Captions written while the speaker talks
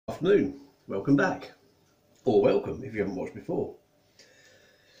afternoon, welcome back, or welcome if you haven't watched before.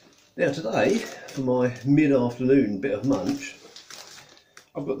 Now today, for my mid-afternoon bit of munch,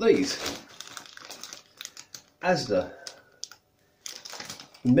 I've got these Asda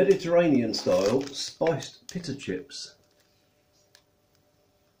Mediterranean style spiced Pitta chips.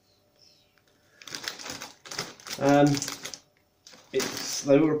 They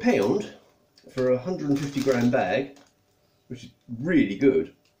were £1 for a 150 gram bag, which is really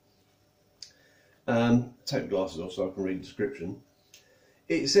good. Take the glasses off so I can read the description.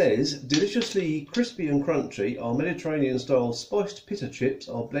 It says, deliciously crispy and crunchy, our Mediterranean style spiced Pitta chips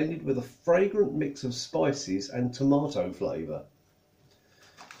are blended with a fragrant mix of spices and tomato flavour.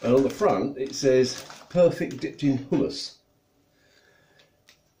 And on the front it says, perfect dipped in hummus.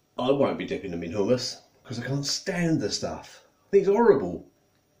 I won't be dipping them in hummus because I can't stand the stuff. I think it's horrible.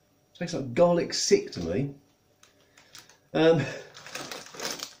 It tastes like garlic sick to me.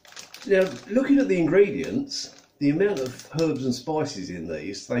 Now, looking at the ingredients, the amount of herbs and spices in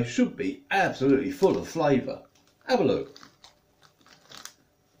these, they should be absolutely full of flavour. Have a look.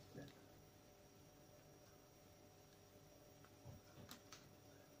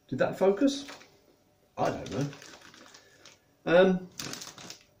 Did that focus? I don't know.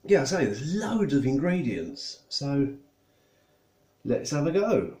 Yeah, I say there's loads of ingredients, so let's have a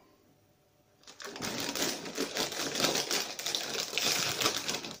go.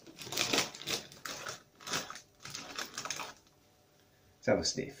 Let's have a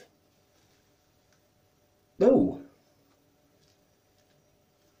sniff. Oh,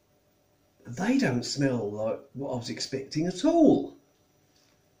 they don't smell like what I was expecting at all.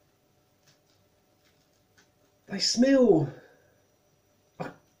 They smell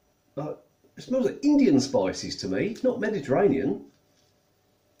like, it smells like Indian spices to me, not Mediterranean.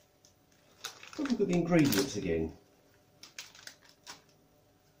 Let's look at the ingredients again.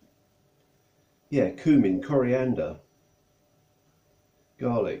 Yeah, cumin, coriander,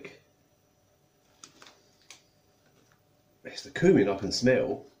 garlic. It's the cumin I can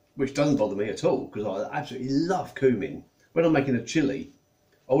smell, which doesn't bother me at all because I absolutely love cumin. When I'm making a chilli,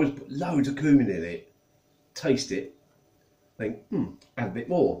 I always put loads of cumin in it, taste it, think, add a bit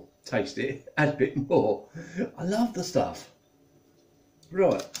more, taste it, add a bit more. I love the stuff.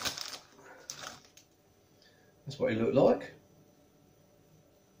 Right, that's what it looked like.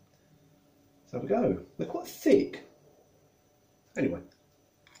 Let's have a go. They're quite thick. Anyway.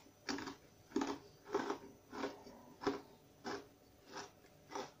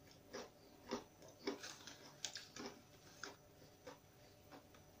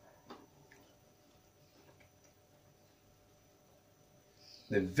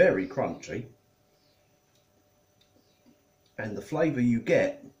 They're very crunchy, and the flavour you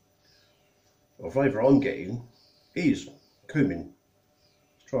get, or flavour I'm getting, is cumin.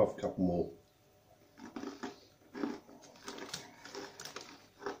 Let's try a couple more.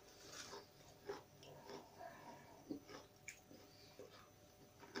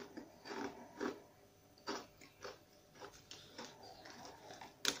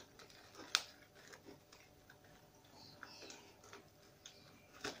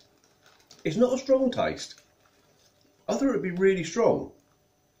 It's not a strong taste. I thought it would be really strong,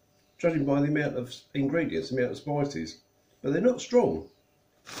 judging by the amount of ingredients, the amount of spices, but they're not strong.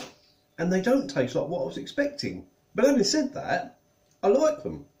 And they don't taste like what I was expecting. But having said that, I like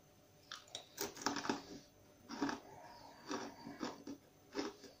them.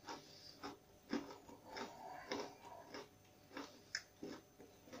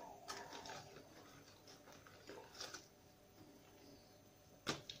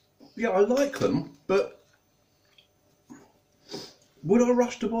 Yeah, I like them, but would I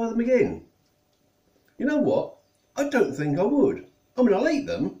rush to buy them again? You know what? I don't think I would. I mean, I'll eat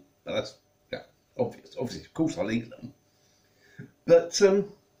them, but that's obvious. Obviously, of course, I'll eat them. But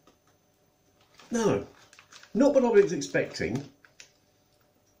no, not what I was expecting.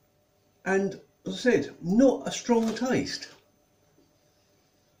 And as I said, not a strong taste.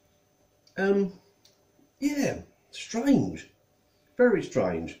 Yeah, strange, very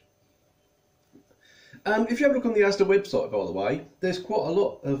strange. If you have a look on the Asda website, by the way, there's quite a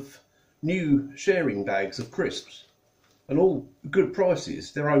lot of new sharing bags of crisps and all good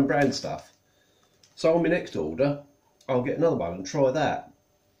prices, their own brand stuff. So on my next order, I'll get another one and try that.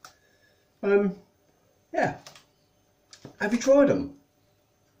 Yeah. Have you tried them?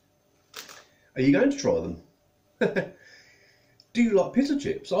 Are you going to try them? Do you like Pitta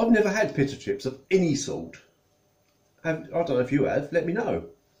chips? I've never had Pitta chips of any sort. I don't know if you have, let me know.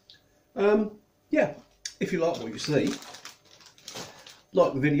 Yeah. If you like what you see,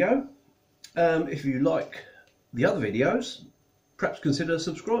 like the video. If you like the other videos, perhaps consider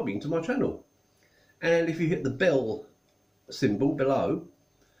subscribing to my channel. And if you hit the bell symbol below,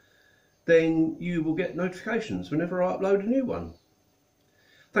 then you will get notifications whenever I upload a new one.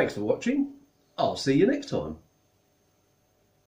 Thanks for watching. I'll see you next time.